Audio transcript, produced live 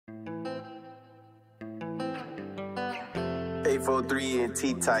Tay2raw and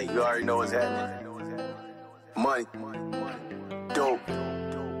T-Tight, you already know what's happening. Money, dope.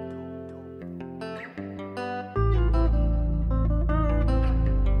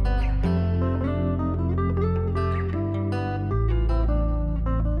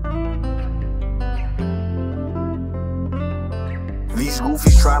 These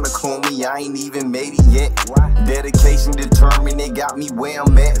goofies tryna clone me, I ain't even made it yet. Dedication determined, they got me where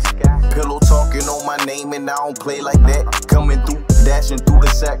I'm at. Pillow talking on my name and I don't play like that. Coming through, dashing through the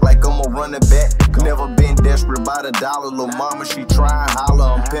sack like I'm a running back. Never been desperate by the dollar, lil' mama she tryin' holler.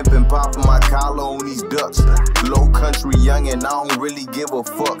 I'm pimpin', poppin' my collar on these ducks. Low country youngin', I don't really give a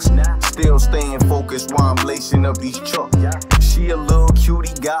fuck. Still staying focused while I'm lacing up these chucks. She a little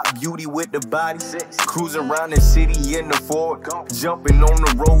cutie, got beauty with the body. Cruising around the city in the Ford, jumping on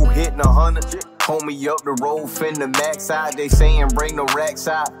the road, hitting 100. Homie up the road, finna max out. They saying bring the racks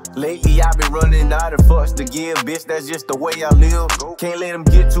out. Lately I been running out of fucks to give, bitch. That's just the way I live. Can't let them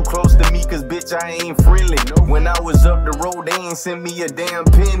get too close to me, cause bitch I ain't friendly. When I was up the road, they ain't send me a damn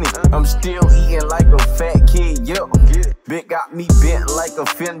penny. I'm still eating like a fat kid, yup. Bitch got me bent like a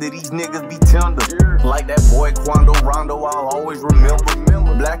fender. These niggas be tender. Like that boy Quando Rondo, I'll always remember.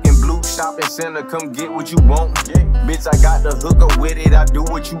 Black and blue shopping center, come get what you want. Bitch, I got the hooker with it, I do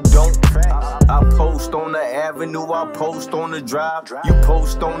what you don't. I post on the avenue, I post on the drive. You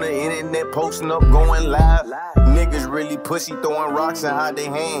post on the internet, posting up, going live. Niggas really pussy, throwing rocks and hide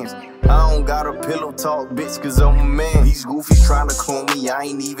their hands. I don't got a pillow talk, bitch, cause I'm a man. These goofies tryna clone me, I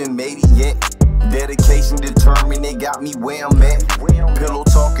ain't even made it yet. Dedication determined, they got me where I'm at. Pillow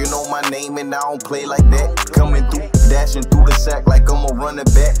talking on my name and I don't play like that. Coming through, dashing through the sack like I'm a running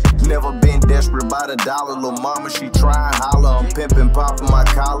back. Never been desperate by the dollar, lil' mama she tryin' holler. I'm pimpin', poppin' my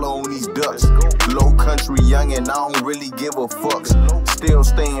collar on these ducks. Low country youngin', I don't really give a fuck. Still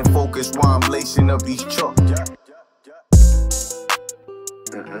staying focused while I'm lacing up these chucks.